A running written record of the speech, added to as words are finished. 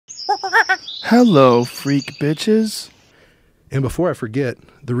Hello, freak bitches. And before I forget,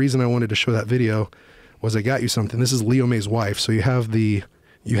 the reason I wanted to show that video was I got you something. This is Leo May's wife. So you have the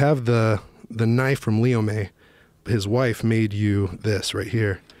knife from Leo May. His wife made you this right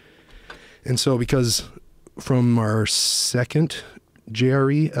here. And so because from our second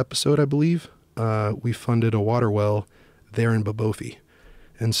JRE episode, I believe, we funded a water well there in Babofi.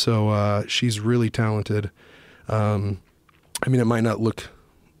 And so she's really talented. I mean, it might not look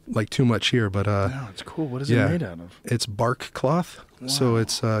like too much here, but no, it's cool. What is it made out of? It's bark cloth. Wow. So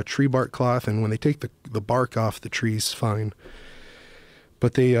it's tree bark cloth, and when they take the bark off, the tree's fine.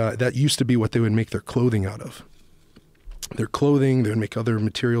 But they that used to be what they would make their clothing out of. Their clothing, they would make other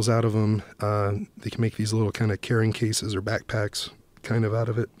materials out of them. They can make these little kind of carrying cases or backpacks kind of out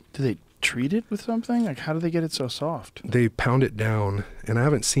of it. Do they treat it with something? Like, how do they get it so soft? They pound it down, and I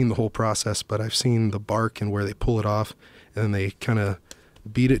haven't seen the whole process, but I've seen the bark and where they pull it off, and then they kind of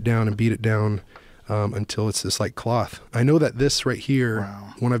beat it down until it's this like cloth. I know that this right here,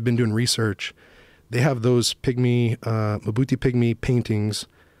 wow, when I've been doing research, they have those pygmy, Mabuti pygmy paintings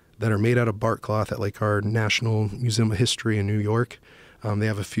that are made out of bark cloth at like our National Museum of History in New York. They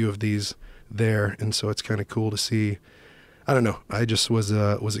have a few of these there, and so it's kind of cool to see. I don't know. I just was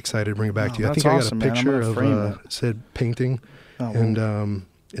excited to bring it back to you. I think awesome, I got a picture of said painting, well,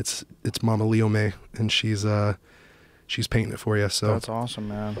 it's Mama Leo May, and she's painting it for you. So that's awesome,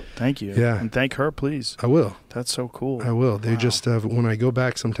 man. Thank you. Yeah, and thank her, please. I will. That's so cool. I will. They just when I go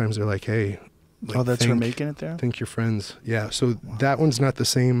back, sometimes they're like, "Hey." Like, oh, that's her making it there? Thank your friends. Yeah, so that one's not the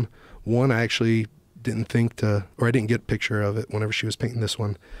same one. I actually didn't think to, or I didn't get a picture of it whenever she was painting this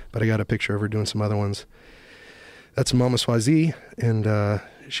one, but I got a picture of her doing some other ones. That's Mama Swazi, and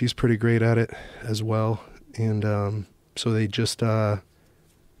she's pretty great at it as well. And so they just, yeah,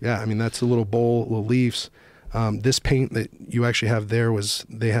 I mean, that's a little bowl, little leaves. This paint that you actually have there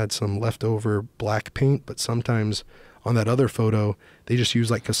they had some leftover black paint, but sometimes on that other photo, they just use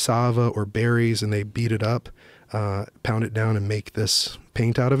like cassava or berries and they beat it up, pound it down and make this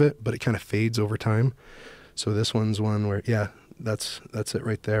paint out of it, but it kind of fades over time. So this one's one where, yeah, that's it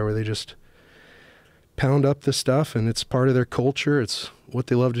right there, where they just pound up this stuff, and it's part of their culture. It's what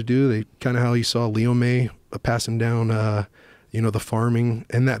they love to do. They kind of how you saw Leo May passing down, the farming.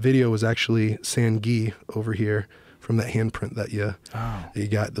 And that video was actually Sangui over here from that handprint that you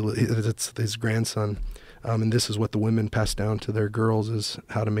got. It's his grandson. And this is what the women pass down to their girls, is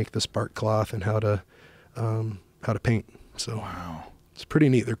how to make this bark cloth and how to paint. So wow, it's pretty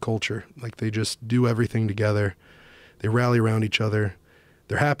neat, their culture. Like, they just do everything together. They rally around each other.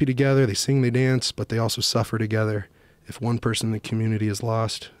 They're happy together. They sing, they dance, but they also suffer together. If one person in the community is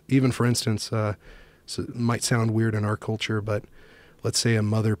lost, even for instance, so it might sound weird in our culture, but let's say a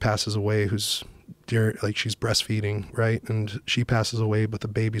mother passes away who's like she's breastfeeding, right? And she passes away, but the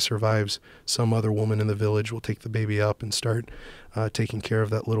baby survives. Some other woman in the village will take the baby up and start taking care of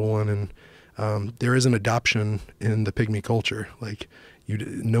that little one. And there is an adoption in the pygmy culture. Like,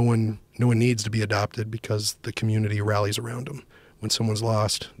 no one needs to be adopted because the community rallies around them. When someone's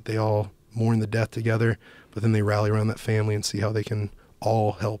lost, they all mourn the death together, but then they rally around that family and see how they can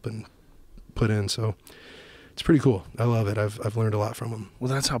all help and put in. So it's pretty cool. I love it. I've learned a lot from them.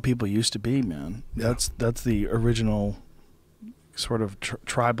 Well, that's how people used to be, man. Yeah. That's the original sort of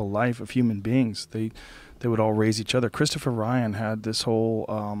tribal life of human beings. They would all raise each other. Christopher Ryan had this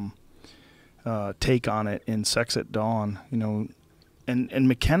whole take on it in Sex at Dawn, and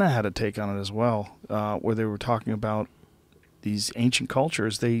McKenna had a take on it as well, where they were talking about these ancient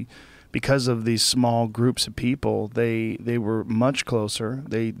cultures. Because of these small groups of people, they were much closer.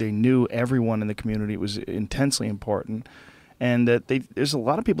 They knew everyone in the community. It was intensely important. And that there's a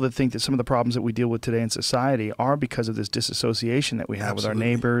lot of people that think that some of the problems that we deal with today in society are because of this disassociation that we have with our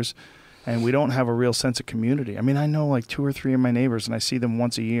neighbors. And we don't have a real sense of community. I mean, I know like 2 or 3 of my neighbors, and I see them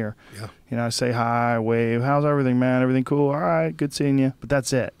once a year. Yeah. I say hi, wave, how's everything, man? Everything cool? All right, good seeing you. But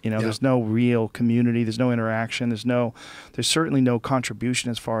that's it. Yeah. There's no real community. There's no interaction. There's certainly no contribution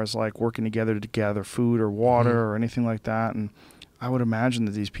as far as like working together to gather food or water or anything like that. And I would imagine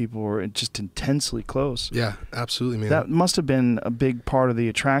that these people were just intensely close. Yeah, absolutely, man. That must have been a big part of the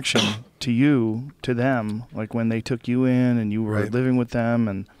attraction to them, like when they took you in and you were living with them.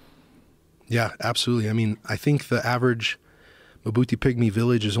 And yeah, absolutely. I mean, I think the average Mabuti Pygmy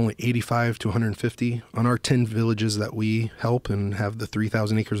village is only 85 to 150. On our 10 villages that we help and have the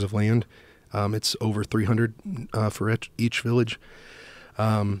 3,000 acres of land, it's over 300 for each village.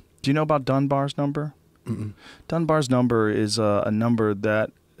 Do you know about Dunbar's number? Mm-mm. Dunbar's number is a number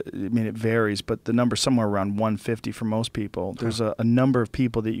that, I mean, it varies, but the number's somewhere around 150 for most people. There's a number of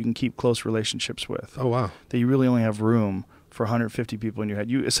people that you can keep close relationships with. Oh, wow. That you really only have room for 150 people in your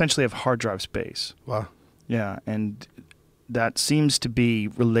head. You essentially have hard drive space. Wow. Yeah, and that seems to be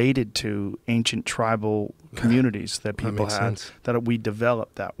related to ancient tribal communities that people had, that we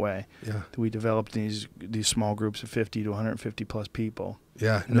developed that way. Yeah. We developed these small groups of 50 to 150 plus people.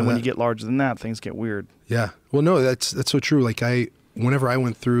 Yeah. And then when you get larger than that, things get weird. Yeah. Well, no, that's so true. Like whenever I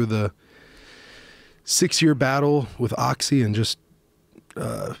went through the 6-year battle with Oxy and just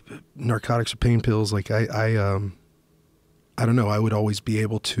narcotics or pain pills, like I don't know, I would always be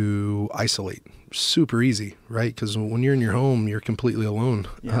able to isolate super easy, right? Because when you're in your home, you're completely alone.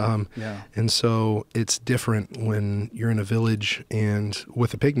 Yeah. And so it's different when you're in a village, and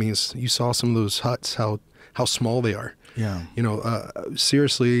with the pygmies, you saw some of those huts, how small they are. Yeah. You know,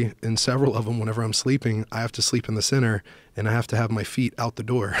 seriously, in several of them, whenever I'm sleeping, I have to sleep in the center, and I have to have my feet out the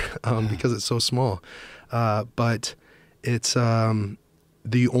door because it's so small. But it's,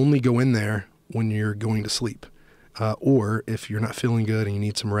 you only go in there when you're going to sleep. Or if you're not feeling good and you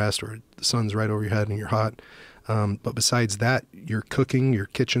need some rest, or the sun's right over your head and you're hot. But besides that, you're cooking, your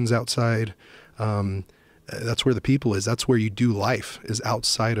kitchen's outside. That's where the people is. That's where you do life, is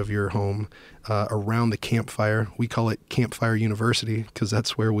outside of your home, around the campfire. We call it Campfire University because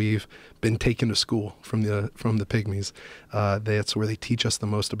that's where we've been taken to school from the pygmies. That's where they teach us the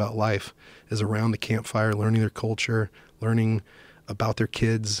most about life, is around the campfire, learning their culture, learning about their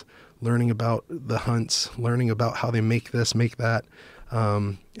kids, learning about the hunts, learning about how they make this, make that.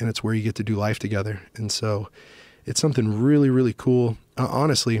 And it's where you get to do life together. And so it's something really, really cool.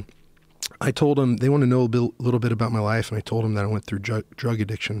 Honestly, I told them, they want to know a little bit about my life. And I told them that I went through drug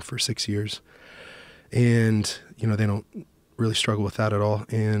addiction for 6 years. And, you know, they don't really struggle with that at all.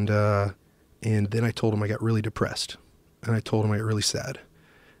 And then I told them I got really depressed. And I told them I got really sad.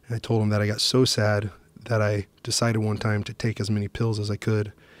 And I told them that I got so sad that I decided one time to take as many pills as I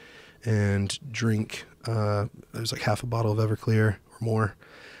could and drink, it was like half a bottle of Everclear or more,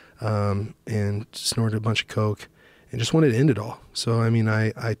 and snorted a bunch of Coke and just wanted to end it all. So, I mean,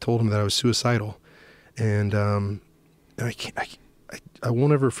 I told him that I was suicidal, and I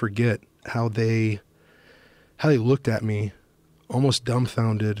won't ever forget how they looked at me almost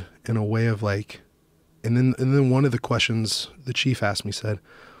dumbfounded in a way of like, and then one of the questions the chief asked me said,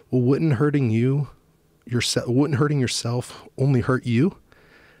 well, wouldn't hurting yourself only hurt you?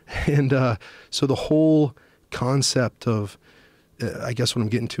 And so the whole concept of, I guess what I'm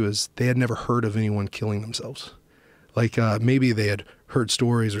getting to is they had never heard of anyone killing themselves. Like maybe they had heard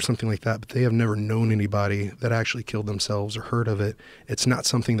stories or something like that, but they have never known anybody that actually killed themselves or heard of it. It's not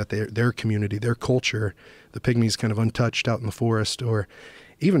something that their community, their culture, the pygmies kind of untouched out in the forest, or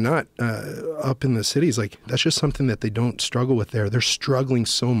even not up in the cities. Like that's just something that they don't struggle with there. They're struggling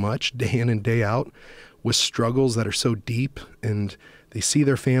so much day in and day out with struggles that are so deep, and they see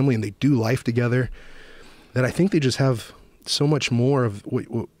their family and they do life together, that I think they just have so much more of what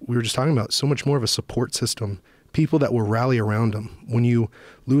we were just talking about, so much more of a support system, people that will rally around them. When you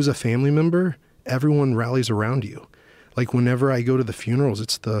lose a family member, everyone rallies around you. Like whenever I go to the funerals,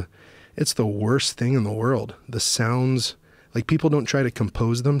 it's the worst thing in the world. The sounds, like people don't try to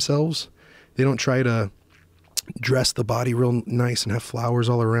compose themselves. They don't try to dress the body real nice and have flowers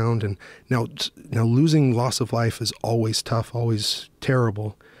all around. And now losing loss of life is always tough, always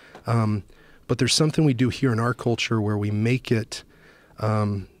terrible. But there's something we do here in our culture where we make it,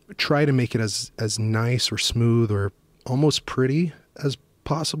 try to make it as nice or smooth or almost pretty as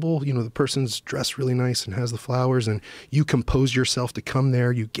possible. You know, the person's dressed really nice and has the flowers, and you compose yourself to come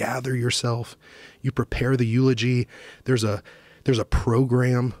there. You gather yourself, you prepare the eulogy. There's a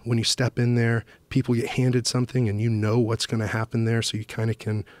program when you step in there. People get handed something and you know what's going to happen there, so you kind of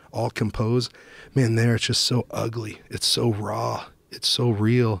can all compose. Man, there it's just so ugly. It's so raw. It's so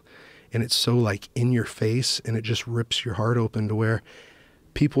real. And it's so like in your face, and it just rips your heart open to where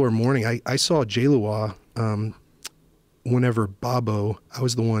people are mourning. I saw J-Lua, whenever Bobo,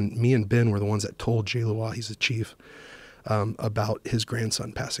 me and Ben were the ones that told J-Lua, he's the chief, about his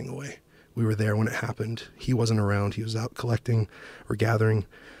grandson passing away. We were there when it happened. He wasn't around. He was out collecting or gathering.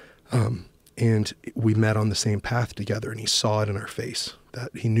 And we met on the same path together, and he saw it in our face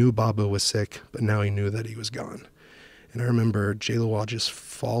that he knew Bobo was sick, but now he knew that he was gone. And I remember J-Lua just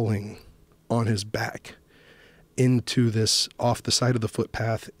falling on his back into this, off the side of the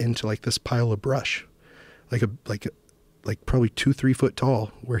footpath, into like this pile of brush, like probably 2-3 foot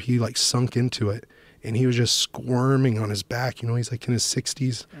tall, where he like sunk into it. And he was just squirming on his back. You know, he's like in his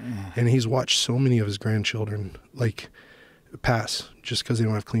 60s, and he's watched so many of his grandchildren like pass just because they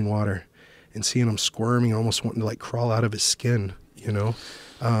don't have clean water, and seeing him squirming, almost wanting to like crawl out of his skin, you know?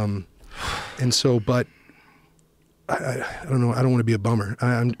 And so, but I don't know. I don't want to be a bummer.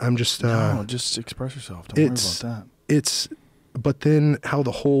 I'm just, no, just express yourself. Don't worry about that. but then how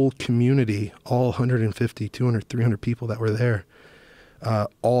the whole community, all 150, 200, 300 people that were there,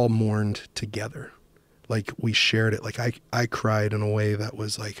 all mourned together. Like we shared it. Like I cried in a way that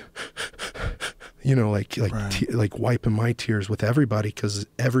was like, you know, like Right. like wiping my tears with everybody, because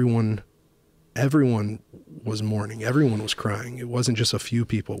everyone was mourning. Everyone was crying. It wasn't just a few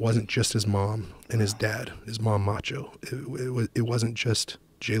people. It wasn't just his mom and his dad, his mom Macho. It wasn't just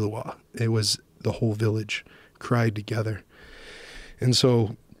J-Lua. It was the whole village cried together. And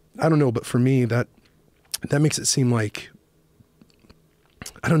so, I don't know, but for me, that makes it seem like,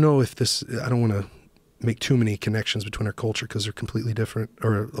 I don't know if this, I don't want to make too many connections between our culture because they're completely different,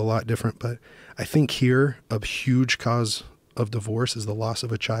 or a lot different, but I think here a huge cause of divorce is the loss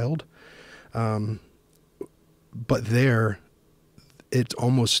of a child. But there, it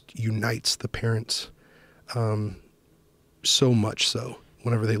almost unites the parents, so much so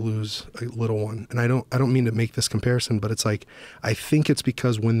whenever they lose a little one. And I don't mean to make this comparison, but it's like, I think it's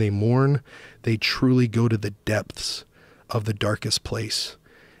because when they mourn, they truly go to the depths of the darkest place,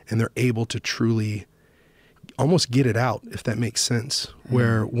 and they're able to truly almost get it out, if that makes sense.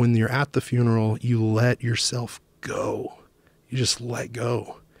 Where when you're at the funeral, you let yourself go. You just let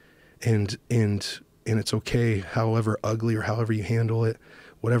go. And it's okay, however ugly or however you handle it,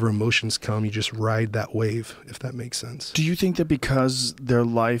 whatever emotions come, you just ride that wave, if that makes sense. Do you think that because their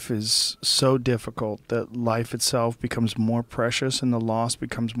life is so difficult, that life itself becomes more precious and the loss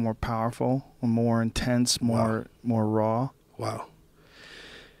becomes more powerful, more intense, more raw? Wow.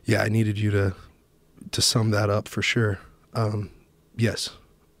 Yeah, I needed you to sum that up for sure. Yes,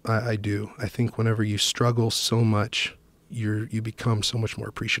 I do. I think whenever you struggle so much, you become so much more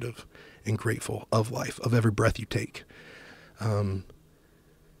appreciative and grateful of life, of every breath you take.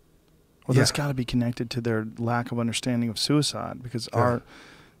 Well, that's got to be connected to their lack of understanding of suicide, because our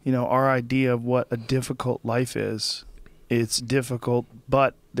idea of what a difficult life is, it's difficult,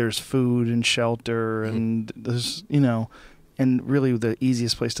 but there's food and shelter and there's, and really the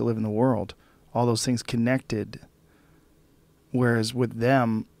easiest place to live in the world, all those things connected. Whereas with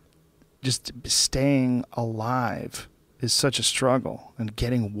them, just staying alive is such a struggle, and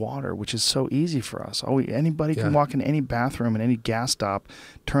getting water, which is so easy for us. Anybody can walk in any bathroom and any gas stop,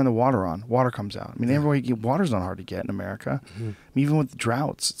 turn the water on, water comes out. I mean, everybody, water's not hard to get in America. I mean, even with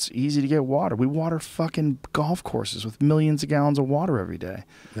droughts, it's easy to get water. We water fucking golf courses with millions of gallons of water every day.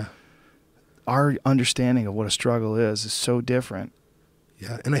 Yeah. Our understanding of what a struggle is so different.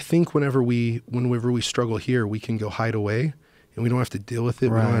 Yeah, and I think whenever we struggle here, we can go hide away, and we don't have to deal with it.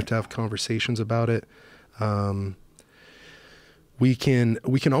 Right. We don't have to have conversations about it. We can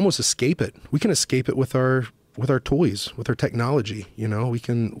almost escape it. We can escape it with our toys, with our technology. We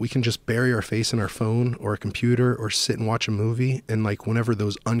can just bury our face in our phone or a computer, or sit and watch a movie. And like whenever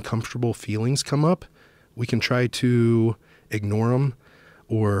those uncomfortable feelings come up, we can try to ignore them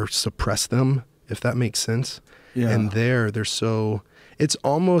or suppress them, if that makes sense. Yeah. And it's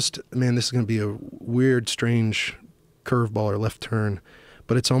almost, man, this is going to be a weird, strange curveball or left turn,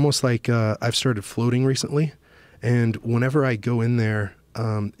 but it's almost like I've started floating recently. And whenever I go in there,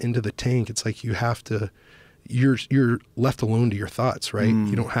 into the tank, it's like you're left alone to your thoughts, right?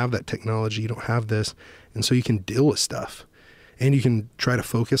 You don't have that technology, you don't have this. And so you can deal with stuff, and you can try to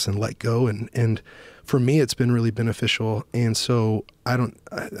focus and let go. And for me, it's been really beneficial. And so I know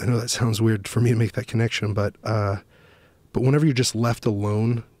that sounds weird for me to make that connection, but whenever you're just left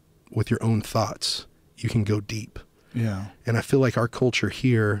alone with your own thoughts, you can go deep. Yeah. And I feel like our culture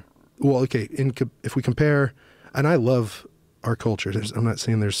here, well, okay, if we compare, and I love our culture, I'm not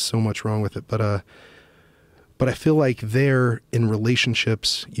saying there's so much wrong with it, but I feel like there in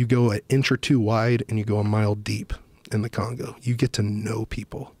relationships, you go an inch or two wide and you go a mile deep in the Congo. You get to know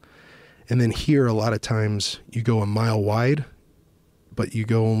people. And then here, a lot of times you go a mile wide, but you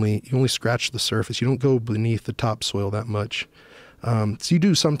only scratch the surface. You don't go beneath the topsoil that much. So you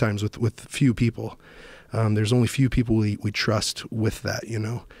do sometimes with few people. There's only few people we trust with that,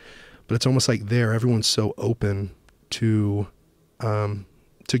 but it's almost like there, everyone's so open to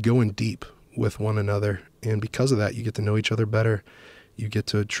going deep with one another. And because of that, you get to know each other better. You get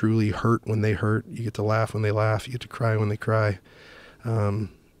to truly hurt when they hurt. You get to laugh when they laugh. You get to cry when they cry. And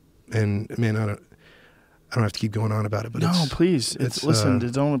man, I don't have to keep going on about it, but no, please. Listen,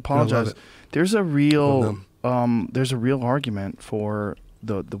 don't apologize. There's a real argument for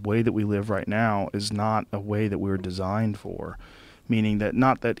the way that we live right now is not a way that we were designed for. Meaning that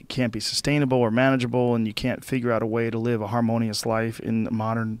not that it can't be sustainable or manageable and you can't figure out a way to live a harmonious life in the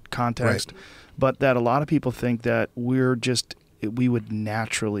modern context, right, but that a lot of people think that we would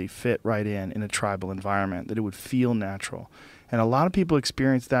naturally fit right in a tribal environment, that it would feel natural. And a lot of people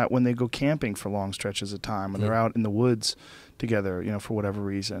experience that when they go camping for long stretches of time, when they're out in the woods together, you know, for whatever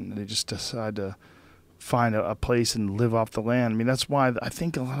reason. They just decide to find a place and live off the land. I mean, that's why I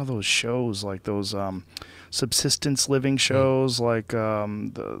think a lot of those shows, like those subsistence living shows, like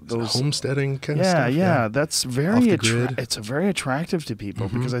those homesteading kind of stuff. Yeah, that's very it's very attractive to people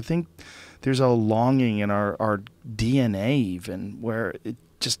because I think there's a longing in our DNA even where it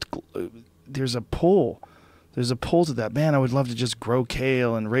just there's a pull. There's a pull to that. Man, I would love to just grow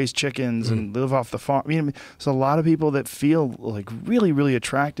kale and raise chickens and live off the farm. I mean, there's a lot of people that feel like really, really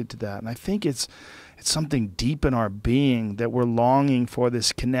attracted to that. And I think it's something deep in our being that we're longing for,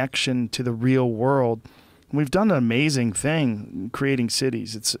 this connection to the real world. And we've done an amazing thing creating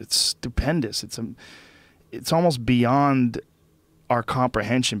cities. It's stupendous. It's almost beyond our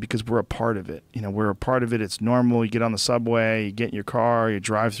comprehension because we're a part of it. You know, we're a part of it. It's normal. You get on the subway, you get in your car, you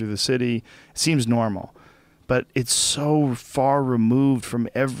drive through the city. It seems normal. But it's so far removed from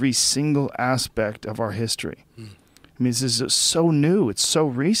every single aspect of our history. I mean, this is so new. It's so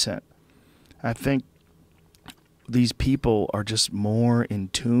recent. I think these people are just more in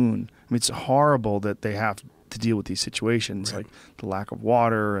tune. I mean, it's horrible that they have to deal with these situations, like the lack of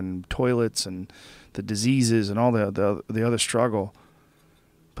water and toilets and the diseases and all the other struggle.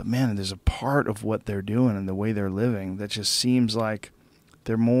 But man, there's a part of what they're doing and the way they're living that just seems like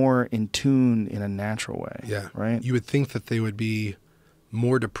they're more in tune in a natural way. Yeah. Right? You would think that they would be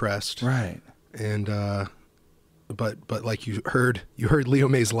more depressed. Right. And but like you heard Leo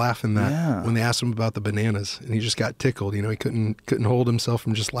Mays laughing that when they asked him about the bananas, and he just got tickled. You know, he couldn't hold himself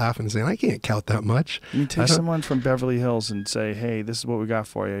from just laughing and saying, "I can't count that much." You take someone from Beverly Hills and say, "Hey, this is what we got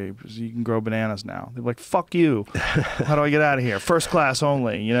for you. You can grow bananas now." They're like, "Fuck you! How do I get out of here? First class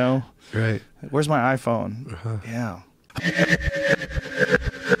only." You know? Right. Where's my iPhone? Yeah.